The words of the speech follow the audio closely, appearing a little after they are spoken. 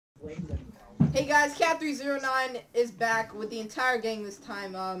Hey guys, Cat309 is back with the entire gang this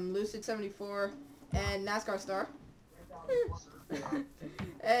time. Lucid74 and NascarsStar.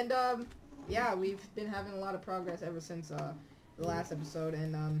 And yeah, we've been having a lot of progress ever since the last episode,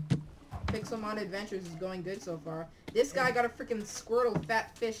 and Pixelmon Adventures is going good so far. This guy got a freaking Squirtle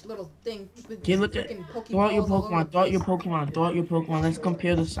fat fish little thing with freaking Pokeballs. Throw out your Pokemon, throw out your Pokemon, throw out your Pokemon. Let's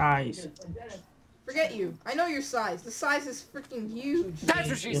compare the size. Forget you. I know your size. The size is freaking huge. That's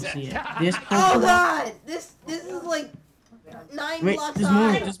what she said. This Oh god! This is like 9 blocks there's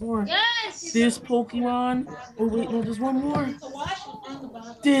high. more, there's more. Yes! This Pokemon. Oh wait, no, there's one more.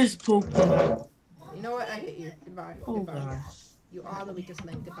 This Pokemon. You know what? I hate you. Goodbye. Oh Goodbye. god. You are the weakest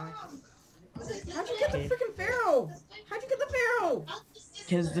link. Goodbye. How'd you get the freaking Pharaoh? How'd you get the Pharaoh?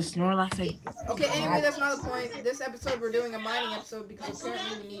 Because the Snorlax like... Okay, anyway, that's not the point. This episode, we're doing a mining episode because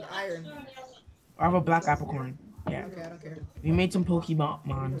apparently we need iron. I have a black apricorn. Yeah. Okay, I don't care. We made some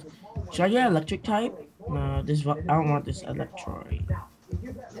Pokemon. Should I get electric type? No, this I don't want this Electroid.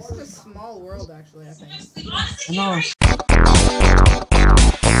 This is a small world, actually, I think. No.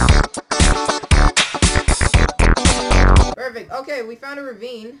 Perfect. Okay, we found a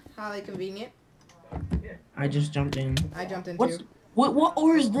ravine. Highly convenient. I just jumped in. I jumped in too. What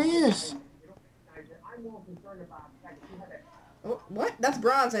ore is this? Oh, what? That's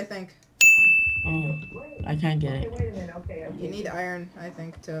bronze, I think. Oh, I can't get it. You need iron, I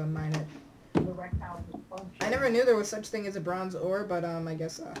think, to mine it. I never knew there was such thing as a bronze ore, but I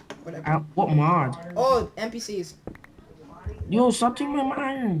guess whatever. What mod? Oh, NPCs. Yo, stop taking my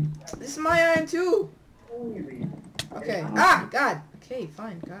iron. This is my iron too. Okay. Ah, God. Okay,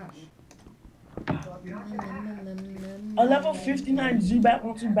 fine. Gosh. A level 59 Zubat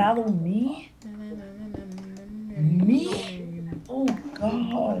wants to battle me? Me? Oh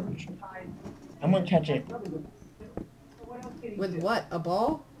gosh. I'm gonna catch it. With what? A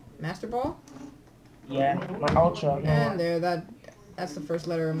ball? Master ball? Yeah, my ultra. And there, that's the first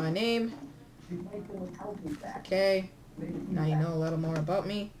letter of my name. Okay. Now you know a little more about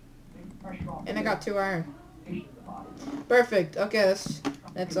me. And I got 2 iron. Perfect. Okay, that's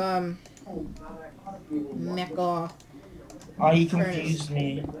Macleod. Oh, you confused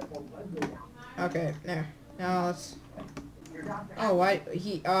me. Okay, there. Now let's... Oh, why?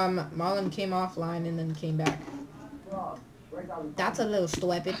 Marlon came offline and then came back. That's a little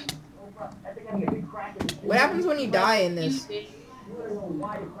stupid. What happens when you die in this?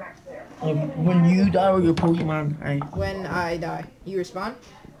 When you die or your Pokemon, When I die. You respawn?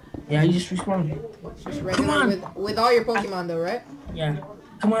 Yeah, you just respawn. Just regular with all your Pokemon though, right? Yeah.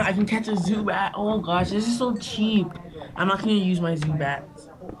 Come on, I can catch a Zubat. Oh gosh, this is so cheap. I'm not gonna use my Zubat.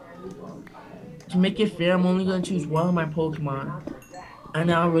 To make it fair, I'm only gonna choose one of my Pokemon. And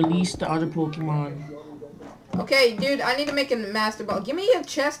I'll release the other Pokemon. Okay, dude, I need to make a Master Ball. Give me a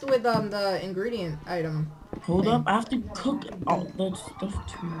chest with the ingredient item. Hold up, I have to cook all that stuff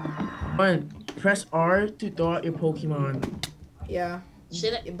too. One, press R to throw out your Pokemon. Yeah.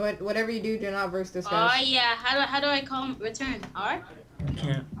 But whatever you do not verse this guy. Oh yeah, how do I call him? Return? R? You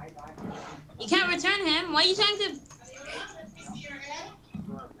can't. You can't return him? Why are you trying to...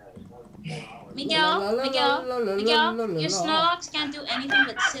 Miguel, your Snorlax can't do anything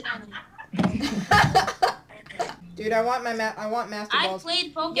but sit on him. Dude, I want Master Balls. I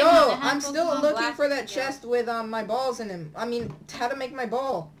played Pokemon. Yo, I'm still looking for that chest with my balls in him. I mean, how to make my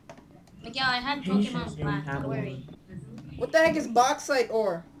ball. Miguel, I had Pokemon Black, don't worry. What the heck is bauxite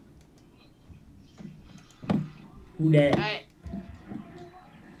ore? Who that? Alright.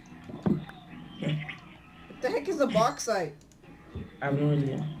 What the heck is a bauxite? I have no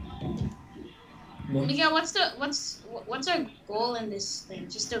idea. Miguel, what's our goal in this thing?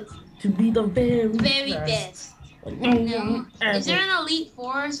 Just to be the very best. No. Is there an Elite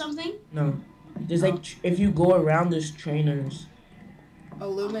 4 or something? No. There's like if you go around, there's trainers.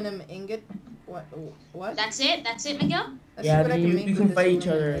 Aluminum ingot. What? That's it, Miguel. Let's yeah, see what I can make you with can fight this each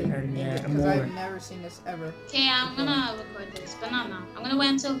other aluminum and ingot, yeah, because I've never seen this ever. Okay, I'm gonna record this, but not now. I'm gonna wait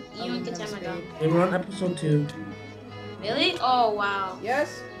until you and Katema go. We're on episode 2. Really? Oh wow.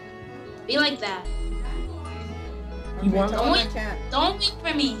 Yes. Be like that. Okay, You want? tell him I can't. Don't wait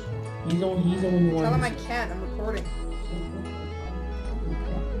for me. He's the one who wants. Tell him I can't. I'm recording.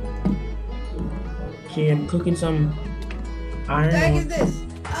 Okay, I'm cooking some iron. What the heck is this?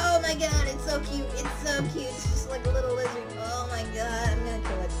 Oh my god, it's so cute. It's so cute. It's just like a little lizard. Oh my god, I'm gonna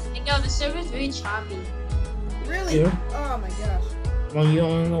kill it. Miguel, the server's very choppy. Really? Yeah. Oh my gosh. Well, you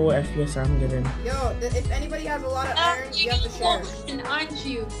don't know what FPS I'm getting. Yo, if anybody has a lot of iron, you have to share. One, aren't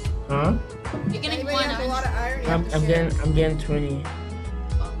you? Huh? You're getting Anybody one, has a lot aren't of iron, you have to share. I'm getting 20.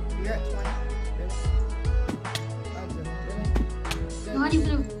 You're at 20. Really? you? Not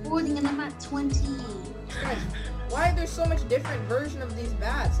even a 40 and I'm at 20. Guys, why are there so much different version of these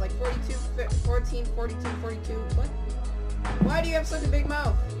bats? Like 42, 14, 42, 42. What? Why do you have such a big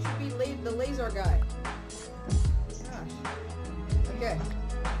mouth? You should be the laser guy. Gosh. Okay.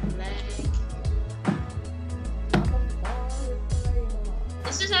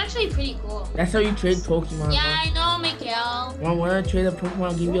 This is actually pretty cool. That's how you trade Pokemon. Yeah, I know, Miguel. Wanna trade a Pokemon?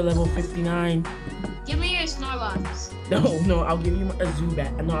 I'll give you a level 59. Give me your Snorlax. No, I'll give you a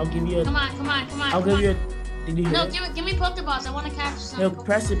Zubat. No, I'll give you a. Come on. I'll give you a. Did you hear No, it? give me Pokeballs. I want to catch some. No,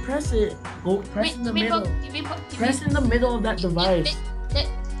 press it. Go press in the middle. Press in the middle of that device.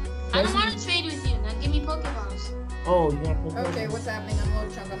 I don't want to trade with you. Now give me Pokeballs. Oh, you want Pokeballs? Okay, what's happening? I'm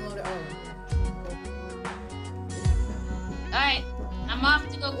loaded, Chunk. I'm loaded. Alright, I'm off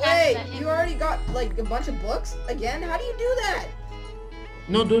to go catch that. Wait, you already got like a bunch of books again? How do you do that?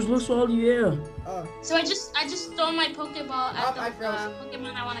 No, those looks already there. Oh. So I just throw my Pokeball at I the froze.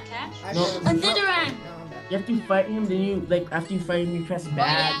 Pokemon I want to catch. No. A Nidoran! No, I'm dead. You have to fight him, then you after you fight him, you press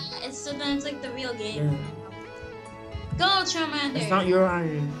back. Oh yeah, then it's like the real game. Yeah. Go, Charmander! It's not your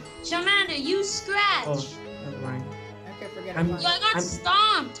iron. Charmander, you scratch! Oh, never mind. Okay, forget I'm- it. Yo, I got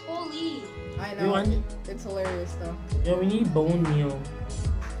stomped! Holy! I You know. want it? It's hilarious though. Yo, we need bone meal.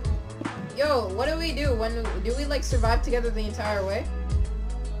 Yo, what do we do? Do we like survive together the entire way?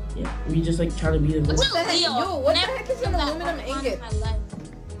 Yeah, we just like try to beat him. What's What the heck? Leo? Yo, what the Never heck is done an that aluminum one ingot? in my life.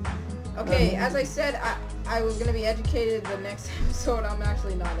 Okay, as I said, I was gonna be educated the next episode. I'm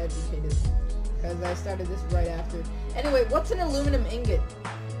actually not educated because I started this right after. Anyway, what's an aluminum ingot?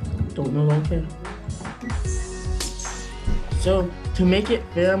 Don't know, don't care. So, to make it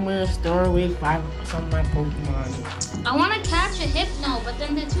fair, I'm gonna store away 5 of some of my Pokemon. I want to catch a Hypno, but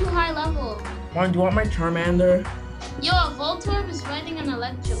then they're too high level. Do you want my Charmander? Yo, a Voltorb is riding an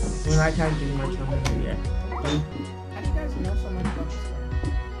Electro. I mean, I can't give you my Charmander yet. How do you guys know so much about this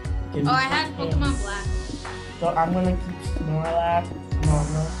stuff? Give Oh, me I had some. Pokemon Black. So, I'm gonna keep Snorlax. No,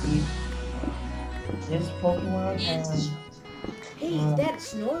 I'm gonna keep this Pokemon Yes. Hey, is that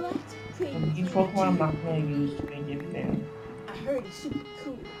Snorlax? and these Pokemon I'm not gonna use to make it fair. I heard it's super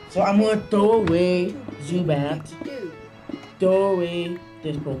cool. So, I'm gonna throw away Zubat, Dude, throw away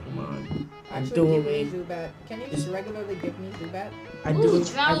this Pokemon. actually throw give me away. Zubat. Can you just regularly give me Zubat? I Ooh, do it.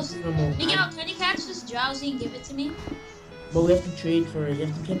 Drowsy. I, Miguel, can you catch this Drowsy and give it to me? but we have to trade for it. You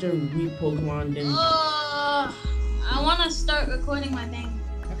have to catch a weak Pokemon, then I want to start recording my thing.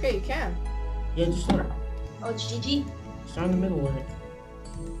 Okay, you can. yeah, just start. Oh, GG. Start in the middle of it.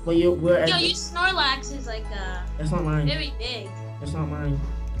 But we're at Yo, you Snorlax is like that's not mine. very big. That's not mine.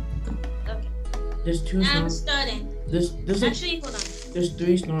 Okay. There's 2 I'm Snorlaxes. starting. There's Actually, hold on. there's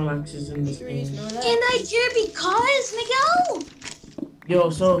 3 Snorlaxes in this Three game. Snorlax. Can I cheer because Miguel? Yo,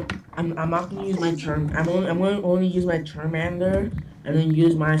 so I'm not gonna use my I'm gonna only use my Charmander and then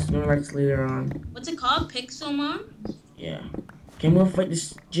use my Snorlax later on. What's it called? Pixelmon? Yeah. Okay, I'm gonna fight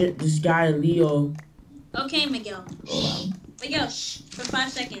this guy Leo. Okay, Miguel. Miguel, shh, for 5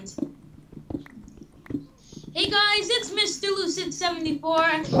 seconds. Hey guys, it's Mr.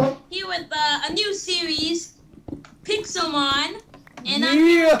 Lucid74 here with a new series, Pixelmon, and I'm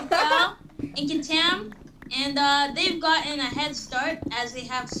here with Miguel and Katam, and they've gotten a head start as they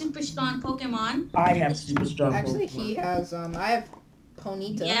have super strong Pokemon. I have super strong Actually, Pokemon. he has, I have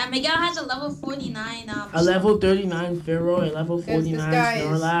Ponyta. Yeah, Miguel has a level 49. A level 39 Pharaoh, a level 49 guy is-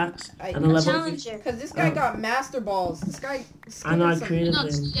 Snorlax, I- and a level Challenger. Because this guy got Master Balls. This guy... I know I some- created No, I'm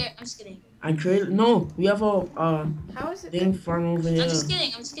him. just kidding. I'm just kidding. I created no. We have a How is it? thing farm over here. I'm just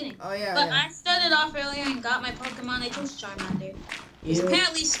kidding. I'm just kidding. Oh, yeah, But yeah. I started off earlier and got my Pokemon. I chose Charmander. Because Yeah.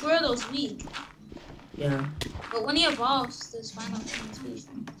 apparently Squirtle's weak. Yeah. But when he evolves, there's final weak.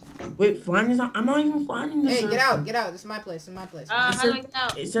 Wait, flying is not. I'm not even flying this. Hey, get out, get out. This is my place, this is my place. How do I get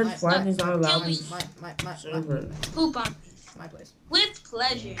out? It says My- flying is not allowed Kill me. in the server. Poop on me. My place. With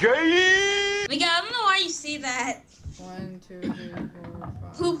pleasure. Miguel, I don't know why you say that. 1, 2, 3, 4,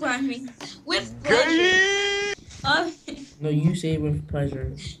 5. Poop on me. With pleasure. Oh, No, you say it with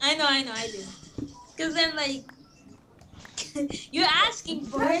pleasure. I know, I do. Because then, like, you're asking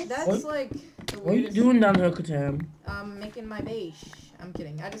for it. That's What? like the What are you weirdest. doing down here, Katam? I'm making my base. I'm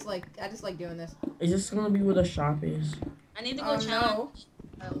kidding. I just like doing this. Is this gonna be where the shop is? I need to Oh, go no. challenge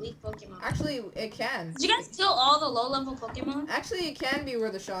a weak Pokemon. Actually, it can. Did you guys kill all the low-level Pokemon? Actually, it can be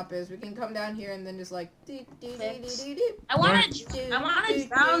where the shop is. We can come down here and then just like. I want a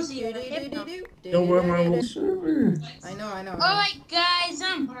Drowsy and a Hypno. Don't worry, my whole server. I know, I know. Alright, guys,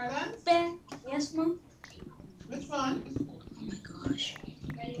 I'm back. Yes, Mom? Which one? Oh my gosh.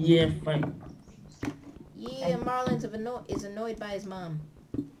 Yeah, fight. Yeah, Marlon's is annoyed by his mom.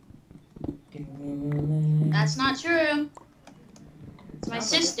 That's not true. My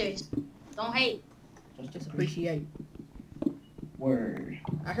sisters. Don't hate. Just appreciate. Word.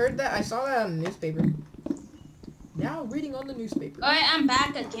 I heard that. I saw that on the newspaper. Now reading on the newspaper. Alright, I'm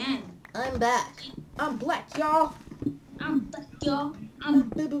back again. I'm back. I'm black, y'all. I'm back, y'all. I'm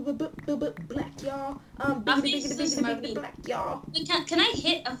black, y'all. I'm big black, y'all. Wait, can I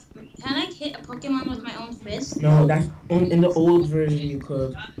hit a Pokemon with my own fist? No, that's in the old version you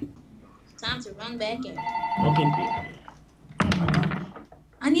could. Time to run back in. Okay.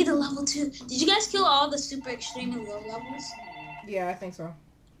 I need a level 2. Did you guys kill all the super extremely low levels? Yeah, I think so.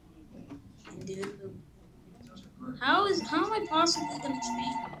 Dude. How am I possibly gonna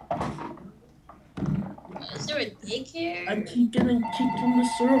train? Is there a daycare? I keep getting kicked from the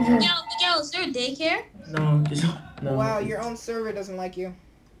server. Miguel, is there a daycare? No. Wow, your own server doesn't like you.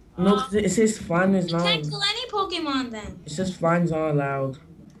 No, 'cause it says flying is You not. can't kill any Pokemon then. It says flying's not allowed.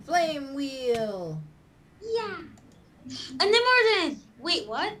 Flame wheel. Yeah. A Nimorden! Wait,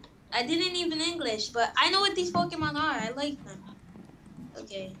 what? I didn't even English, but I know what these Pokemon are. I like them.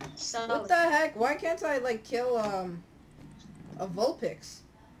 Okay, so... What the heck? Why can't I, like, kill, a Vulpix?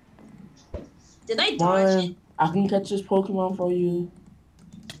 Did I dodge it? I can catch this Pokemon for you.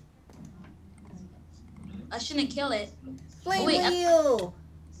 I shouldn't kill it. Flame wait, wheel!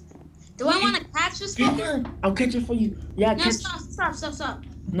 Do I want to catch this Pokemon? I'll catch it for you. Yeah, No, catch. stop.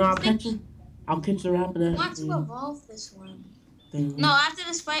 No, I'll catch it. I'll catch the Rapidash. I want to evolve this one. Thing. No, after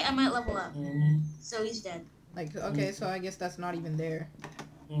this fight, I might level up. Mm-hmm. So he's dead. Like, okay, so I guess that's not even there.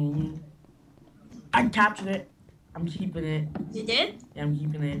 Mm-hmm. I captured it. I'm keeping it. You did? Yeah, I'm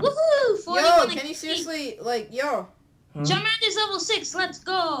keeping it. Woohoo! 41 Yo, can you XP. seriously, like, yo. Huh? Charmander's level 6. Let's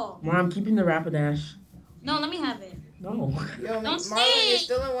go. Mom, I'm keeping the Rapidash. No, let me have it. No. Yo, Don't Marlon, stay. you're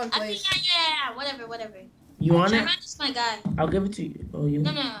still in one I mean, place. yeah. Whatever. You want it? Charmander's my guy. I'll give it to you. Oh, you.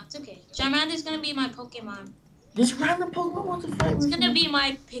 No, it's okay. Charmander's gonna be my Pokemon. This random Pokemon wants to fight It's with gonna me. be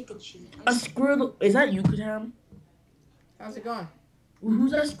my Pikachu. A Squirtle. Is that you, Katam? How's it going?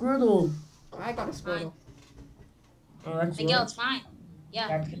 Who's that Squirtle? I got a Squirtle. Oh, that's Miguel, yours. it's mine. Yeah.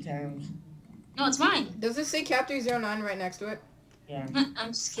 That's Katam's. No, it's mine. Does this say Captor09 right next to it? Yeah. I'm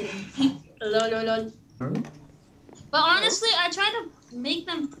just kidding. Lol. But honestly, I try to make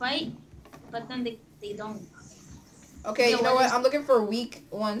them fight, but then they don't. Okay, Yeah, you know what what? is- I'm looking for weak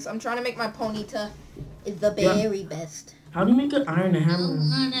ones. I'm trying to make my Ponyta is the very best. How do you make an iron hammer?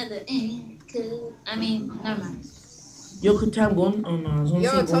 I mean, never mind. Yo, Katam, go on. Oh, no. I was gonna Yo,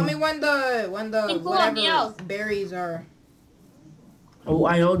 say tell go- me when the Hey, go on, whatever yo. berries are. Oh,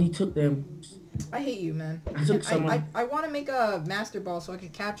 I already took them. I hate you, man. I took someone. I want to make a Master Ball so I can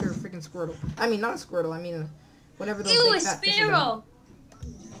capture a freaking Squirtle. I mean, not a Squirtle. I mean, whatever those Ew, a big fat fishes are. sparrow.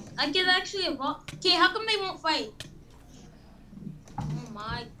 I can actually evolve. Okay, how come they won't fight? Oh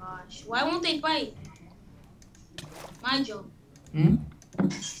my gosh. Why won't they fight? My joke. Hmm?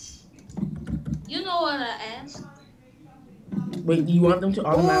 You know what I asked. Wait, do you want them to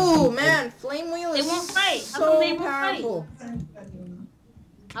automatically? Oh man, Flame Wheel is They won't fight. How so come they won't powerful.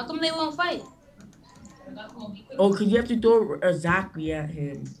 How come they won't fight? Oh, because you have to throw exactly at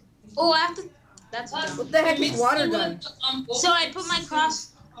him. Oh, I have to. That's dumb. What the heck is water gun? So I put my crosshair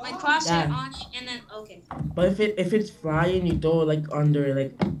Yeah. on it, and then okay. But if it's flying, you throw it like under,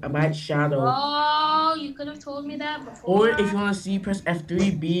 like a bad shadow. Oh, you could have told me that before. Or if you want to see, press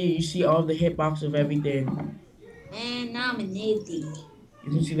F3B. You see all the hitbox of everything. Man, now I'm an idiot.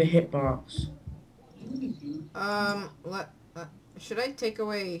 You can see the hitbox. Should I take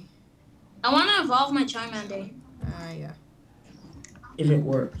away? I want to evolve my Charmander. Yeah. If it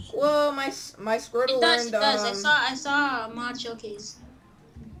works. Well, my Squirtle It does. learned. I saw a mod showcase.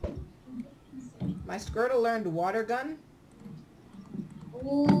 My Squirtle learned water gun.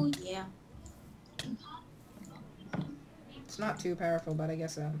 Oh yeah. It's not too powerful, but I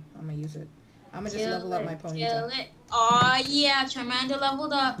guess I'm gonna use it. I'm gonna just level up my Kill Ponyta. it. Oh yeah, Charmander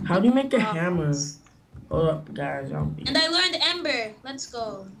leveled up. How do you make a hammer? Hold up, guys. And I learned Ember. Let's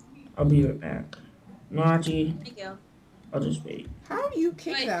go. I'll be right back. No, actually, There you go. I'll just wait. How do you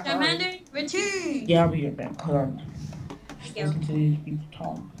kick Right, that hard? Charmander, return. Yeah, I'll be right back. Hold on. Just There you go. listen to these people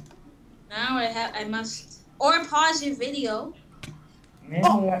talk. Now I must or pause your video. Man,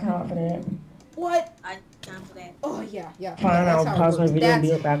 I got time for that. What? I time for that. Oh yeah. Fine, That's I'll how it pause my works. video and be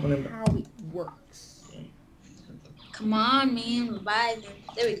That's right back when I'm how it works. Come on, man, revive him.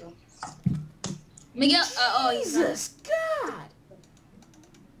 There we go. Miguel. He's not. Jesus God!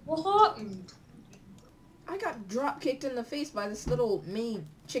 What happened? I got drop kicked in the face by this little mini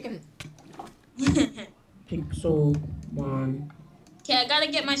chicken. Pixelmon. Okay, I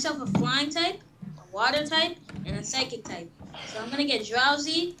gotta get myself a flying type, a water type, and a psychic type. So I'm gonna get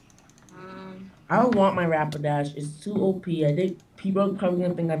drowsy. I don't want my Rapidash. It's too OP. I think people are probably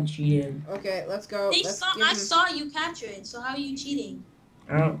gonna think I'm cheating. Okay, let's go. I saw you capture it, so how are you cheating?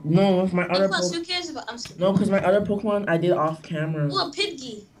 I don't know with my other Plus, who cares about? No, because my other Pokemon I did off camera. Oh, a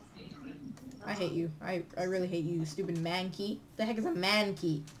Pidgey. I hate you. I really hate you, stupid Mankey. The heck is a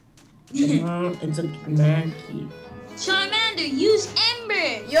Mankey? It's a Mankey. Charmander, use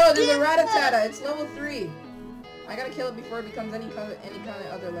Ember. Yo, there's a Rattata. It's level 3. I gotta kill it before it becomes any kind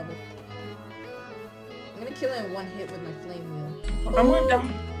of other level. I'm gonna kill it in one hit with my flame wheel. I'm going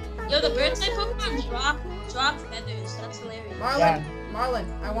down. Yo, the bird type Pokemon drop feathers. That's hilarious. Marlon,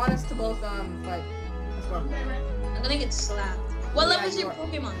 I want us to both fight. Let's go. I'm gonna get slapped. What level's your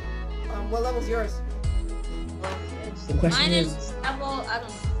Pokemon? What level's yours? The question Mine is level, I don't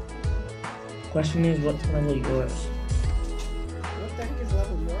know. Question is, what level yours? What the heck is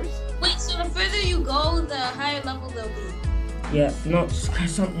level yours? Wait, so the further you go, the higher level they'll be. Yeah, no,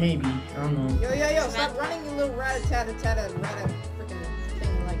 some maybe. I don't know. Yo, stop running, you little Rattata freaking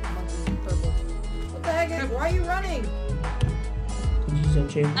thing like monkey purple. What the heck is? Why are you running?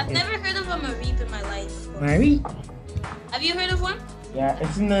 I've never heard of a Mareep in my life. Mareep? Have you heard of one? Yeah,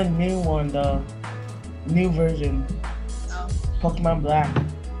 it's in the new one, the new version. Oh. Pokemon Black.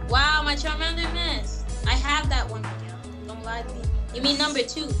 Wow, my Charmander missed. I have that one, Miguel. Don't lie to me. You mean number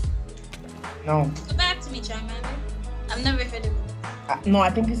 2? No. Go back to me, Charmander. I've never heard of it. No, I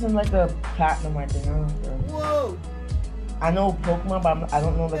think it's in like the platinum, I think. I don't know. Whoa! I know Pokemon, but I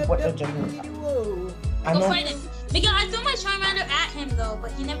don't know like what the general. Whoa! I know. Go fight him. Miguel, I threw my Charmander at him though,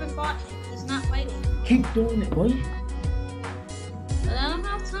 but he never fought him. He's not fighting. Keep doing it, boy. But I don't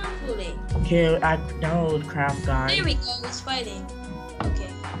have time for it. Okay, I download Craft Guide. There we go, he's fighting. Okay.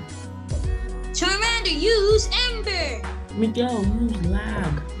 Charmander, use Ember! Miguel, use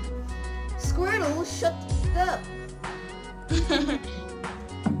lag. Squirtle, shut up!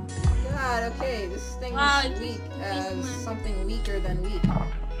 God, okay, this thing is weak as something weaker than weak.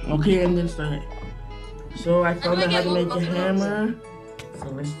 Okay, I'm gonna start it. So I found out how to make a hammer. So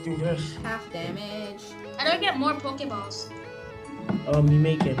let's do this. Half damage. How do I get more Pokeballs? You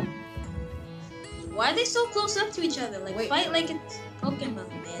make it. Why are they so close up to each other? Like, Wait. fight like it's Pokemon,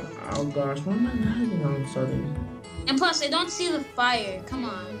 man. Oh gosh, what am I lagging on suddenly? And plus, I don't see the fire. Come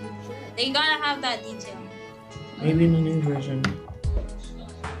on. They gotta have that detail. Maybe in the new version.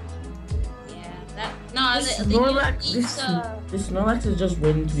 Yeah, that... No, This Snorlax is just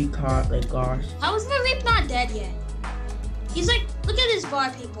waiting to be caught, like gosh. How is Mareep not dead yet? He's like, look at this bar,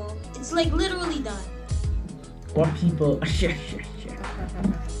 people. It's like literally done. What people?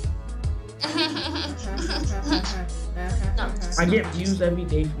 No, I get views every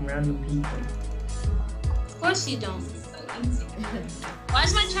day from random people. of course you don't. Why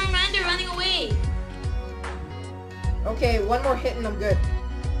is my Charmander running away? Okay, one more hit and I'm good.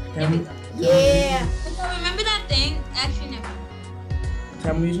 Yeah. Remember that thing? Actually, never.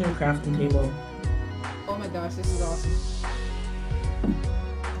 I'm using a crafting table. Oh my gosh, this is awesome.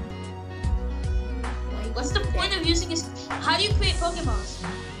 What's the point of using his... How do you create Pokeballs?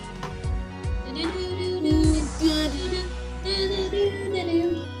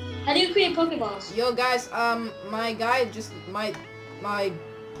 How do you create Pokeballs? Yo guys, my guy just my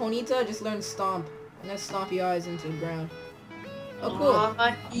Ponyta just learned Stomp. And let's stomp your eyes into the ground. Oh cool.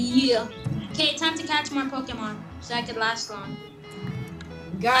 Yeah. Okay, time to catch more Pokemon so I could last long.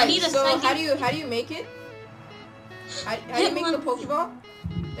 Guys, so how do you make it? How do you make the Pokeball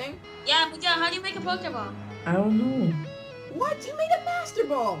thing? Yeah, Miguel, how do you make a Pokeball? I don't know. What? You made a Master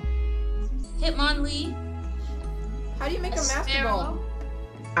Ball! Hitmonlee. How do you make a Master Ball?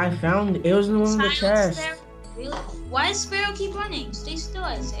 I found it. It was in one of the chests. Really? Why does Sparrow keep running? Stay still,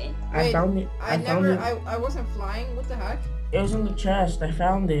 I say. I found it. I wasn't flying. What the heck? It was in the chest. I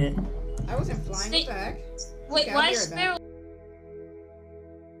found it. I wasn't flying. What the heck? Wait, Okay, why is Sparrow...